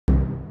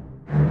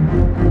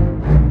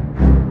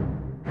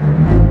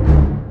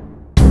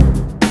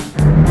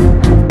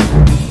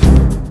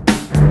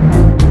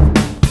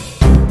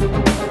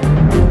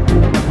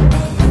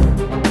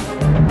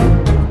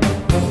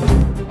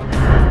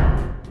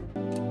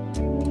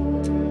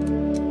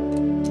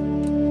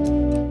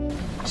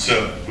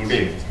So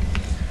today,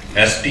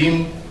 as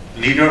team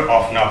leader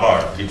of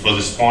NABARD, it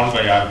was spawned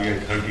by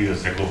RBI 30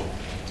 years ago.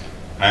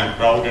 I am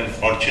proud and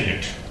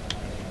fortunate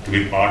to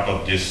be part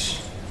of this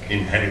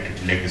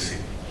inherited legacy,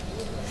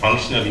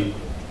 functionally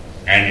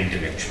and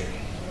intellectually.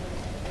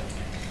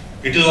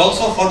 It is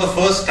also for the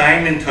first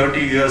time in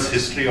 30 years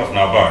history of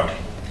NABARD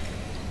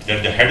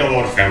that the head of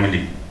our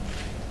family,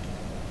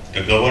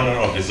 the Governor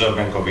of Reserve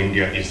Bank of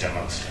India, is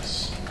amongst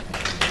us.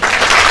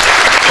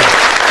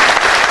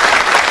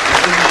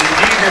 This is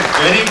indeed a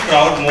very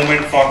proud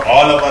moment for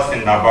all of us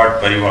in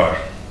NABARD Parivar,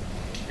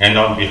 and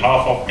on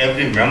behalf of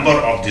every member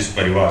of this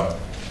Parivar,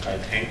 I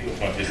thank you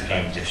for this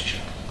kind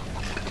gesture.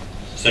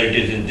 So it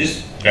is in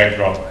this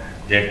backdrop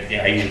that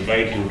I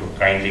invite you to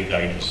kindly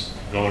guide us.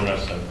 Governor,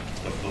 sir,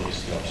 the floor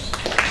is yours.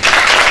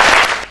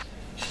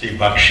 Sri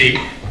Bakshi,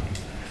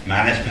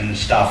 management and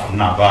staff of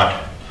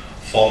NABARD,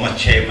 former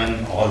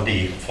chairman, all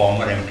the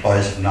former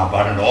employees of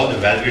NABARD, and all the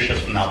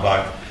well-wishers of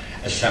NABARD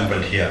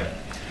assembled here.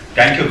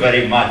 Thank you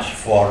very much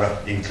for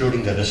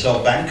including the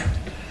Reserve Bank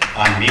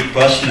and me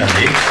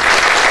personally in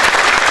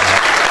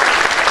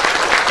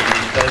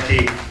the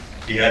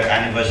 30-year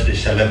anniversary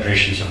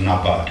celebrations of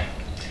NABARD.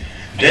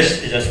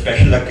 This is a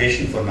special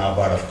occasion for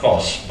NABARD, of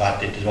course,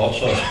 but it is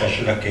also a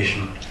special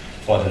occasion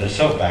for the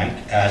Reserve Bank.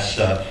 As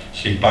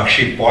Sri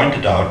Bakshi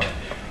pointed out,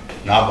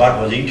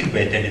 NABARD was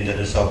incubated in the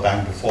Reserve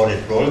Bank before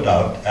it rolled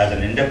out as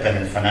an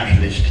independent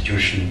financial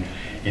institution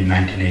in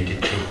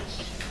 1982.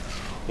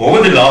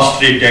 Over the last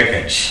 3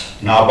 decades,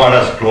 NABARD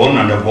has grown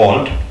and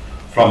evolved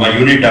from a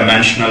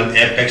unidimensional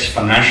apex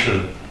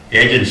financial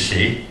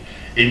agency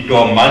into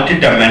a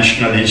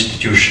multidimensional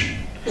institution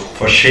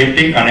for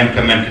shaping and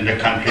implementing the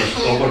country's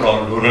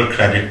overall rural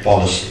credit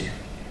policy.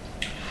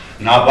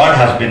 NABARD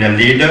has been a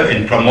leader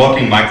in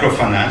promoting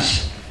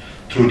microfinance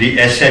through the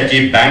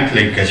SHG Bank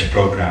Linkage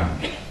Program.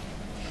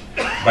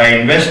 By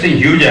investing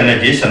huge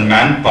energies and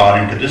manpower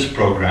into this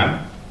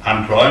program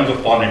and drawing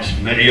upon its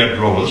myriad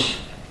roles,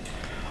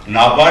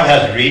 NABARD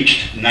has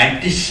reached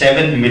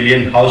 97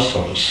 million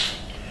households,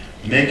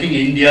 making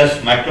India's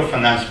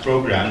microfinance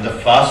program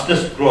the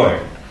fastest growing,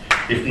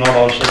 if not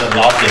also the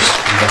largest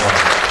in the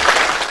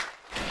world.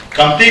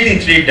 Completing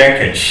 3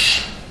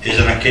 decades is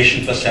an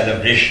occasion for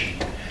celebration,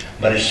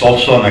 but it's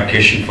also an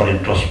occasion for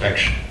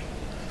introspection,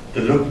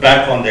 to look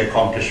back on the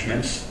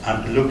accomplishments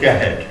and to look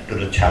ahead to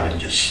the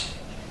challenges.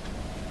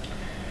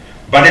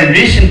 But in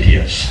recent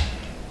years,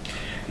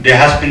 there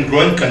has been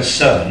growing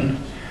concern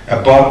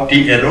about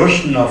the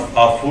erosion of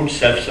our food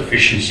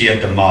self-sufficiency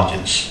at the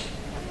margins.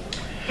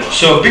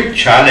 So a big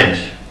challenge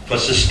for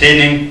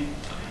sustaining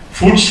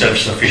food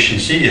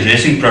self-sufficiency is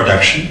raising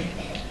production,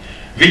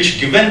 which,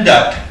 given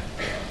that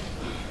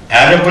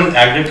arable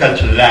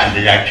agricultural land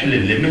is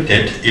actually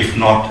limited, if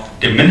not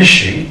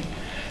diminishing,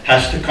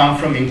 has to come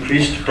from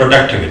increased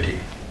productivity.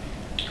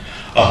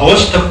 A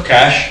host of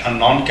cash and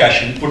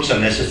non-cash inputs are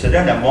necessary,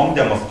 and among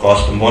them, of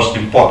course, the most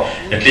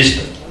important, at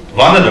least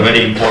one of the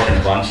very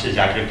important ones, is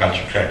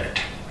agriculture credit.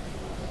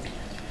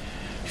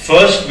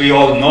 First, we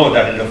all know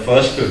that in the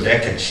first 2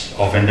 decades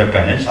of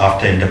independence,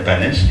 after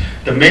independence,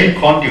 the main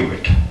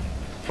conduit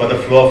for the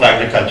flow of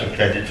agriculture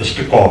credit was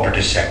the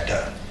cooperative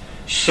sector.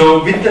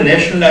 So with the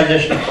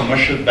nationalization of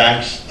commercial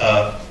banks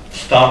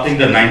starting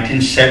the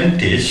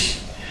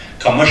 1970s,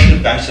 commercial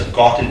banks have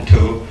got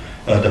into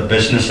the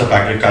business of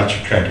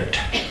agriculture credit.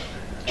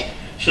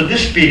 So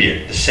this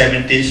period, the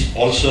 70s,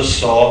 also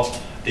saw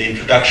the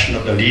introduction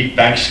of the lead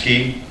bank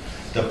scheme,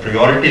 the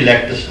priority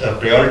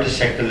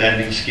sector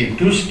lending scheme,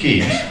 2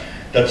 schemes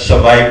that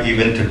survive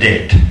even to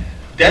date.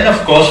 Then,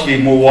 of course, we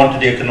move on to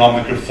the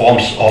economic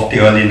reforms of the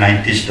early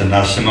 90s, the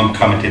Narasimhan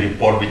Committee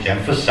report, which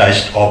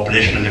emphasized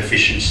operational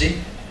efficiency,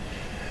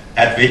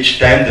 at which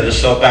time the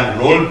Reserve Bank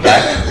rolled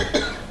back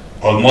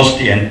almost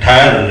the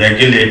entire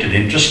regulated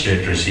interest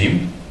rate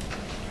regime.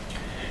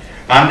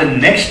 And the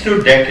next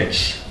 2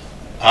 decades,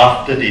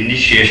 after the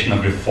initiation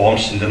of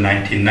reforms in the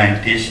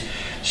 1990s,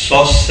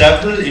 saw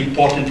several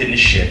important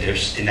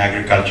initiatives in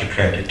agriculture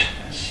credit.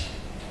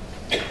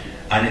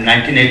 And in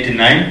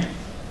 1989,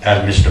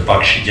 as Mr.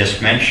 Bakshi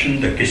just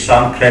mentioned, the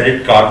Kisan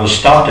Credit Card was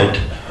started,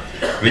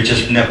 which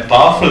has been a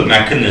powerful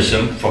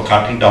mechanism for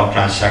cutting down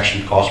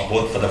transaction costs,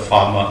 both for the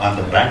farmer and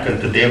the bank.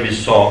 And today we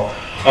saw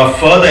a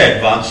further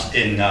advance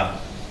in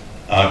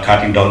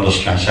cutting down those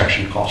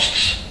transaction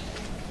costs.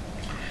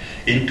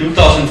 In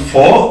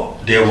 2004,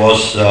 there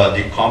was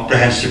the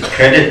comprehensive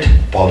credit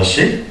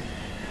policy,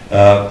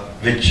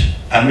 which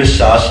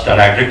envisaged that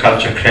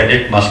agriculture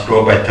credit must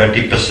grow by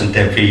 30%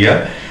 every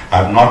year.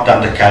 I have not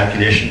done the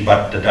calculation,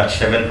 but that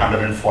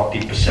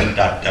 740%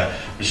 that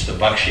Mr.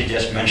 Bakshi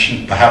just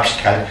mentioned perhaps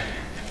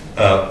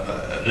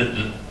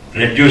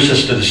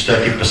reduces to this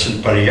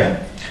 30% per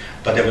year.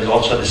 But there was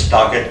also this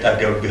target that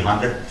there would be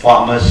 100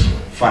 farmers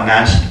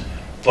financed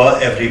per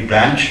every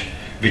branch,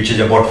 which is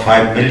about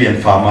 5 million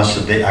farmers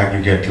at the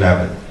aggregate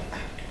level.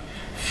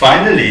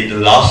 Finally, the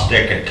last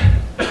decade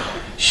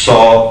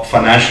saw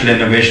financial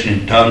innovation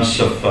in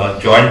terms of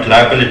joint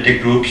liability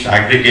groups,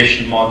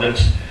 aggregation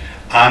models,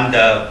 and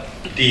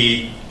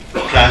the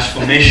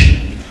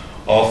transformation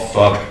of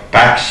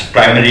PAC's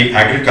primary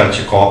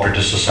agriculture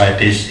cooperative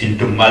societies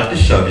into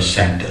multi-service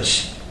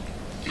centers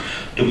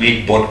to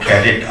meet both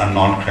credit and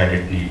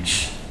non-credit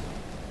needs.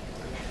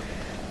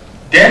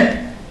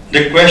 Then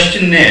the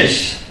question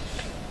is,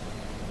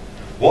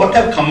 what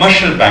have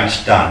commercial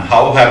banks done?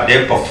 How have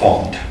they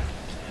performed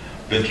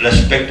with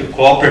respect to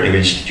cooperative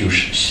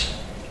institutions?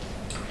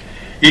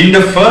 In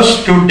the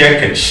first 2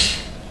 decades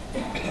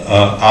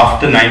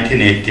after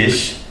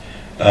 1980s,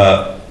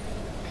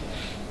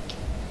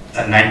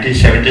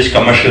 1970s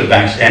commercial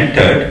banks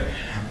entered,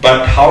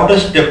 but how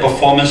does their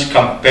performance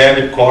compare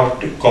with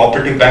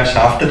cooperative banks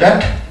after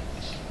that?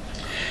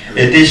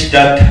 It is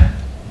that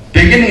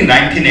beginning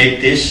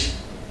 1980s,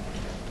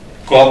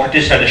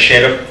 cooperatives had a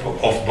share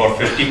of about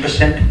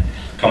 50%,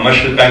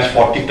 commercial banks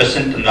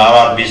 40%, and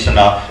RRBs and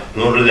our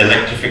Rural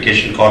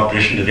Electrification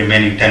Corporation the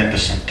remaining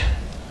 10%.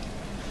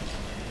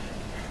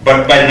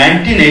 But by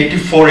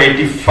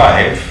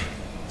 1984-85,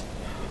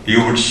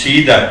 you would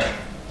see that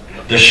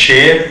the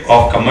share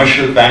of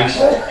commercial banks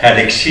had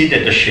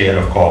exceeded the share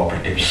of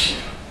cooperatives.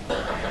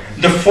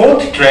 The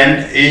fourth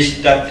trend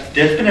is that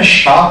there's been a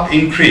sharp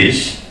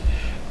increase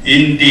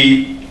in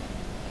the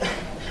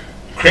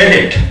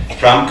credit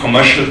from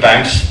commercial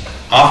banks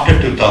after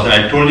 2000.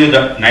 I told you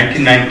that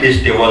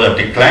 1990s there was a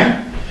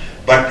decline,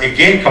 but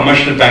again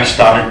commercial banks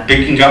started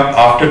picking up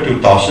after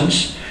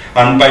 2000s,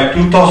 and by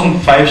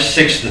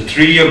 2005-06 the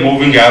 3-year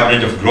moving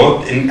average of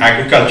growth in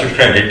agriculture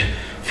credit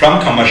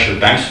from commercial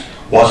banks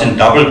was in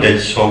double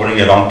digits, hovering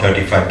around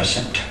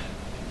 35%.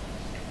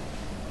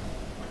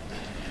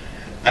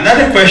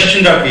 Another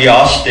question that we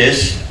asked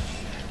is,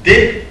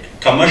 did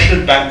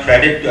commercial bank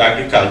credit to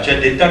agriculture,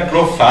 did that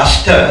grow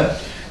faster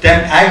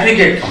than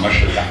aggregate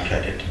commercial bank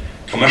credit?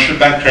 Commercial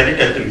bank credit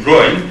has been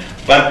growing,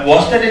 but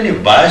was there any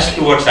bias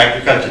towards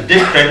agriculture?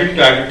 Did credit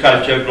to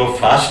agriculture grow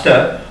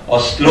faster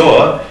or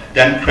slower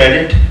than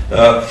credit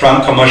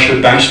from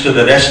commercial banks to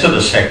the rest of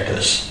the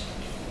sectors?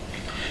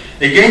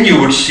 Again, you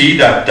would see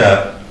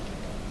that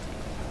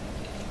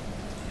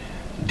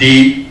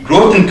the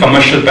growth in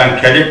commercial bank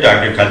credit to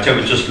agriculture,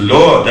 which was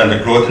lower than the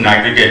growth in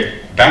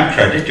aggregate bank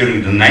credit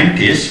during the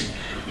 90s,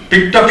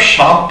 picked up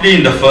sharply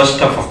in the first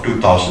half of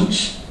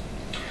 2000s,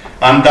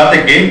 and that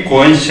again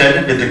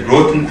coincided with the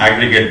growth in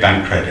aggregate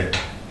bank credit.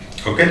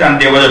 Okay, then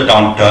there was a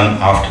downturn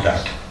after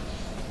that.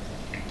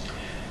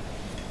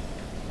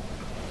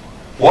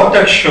 What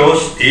that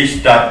shows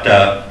is that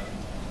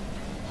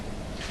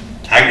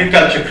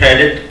agriculture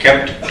credit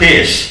kept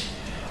pace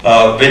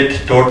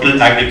with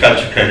total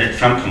agriculture credit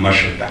from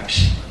commercial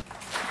banks.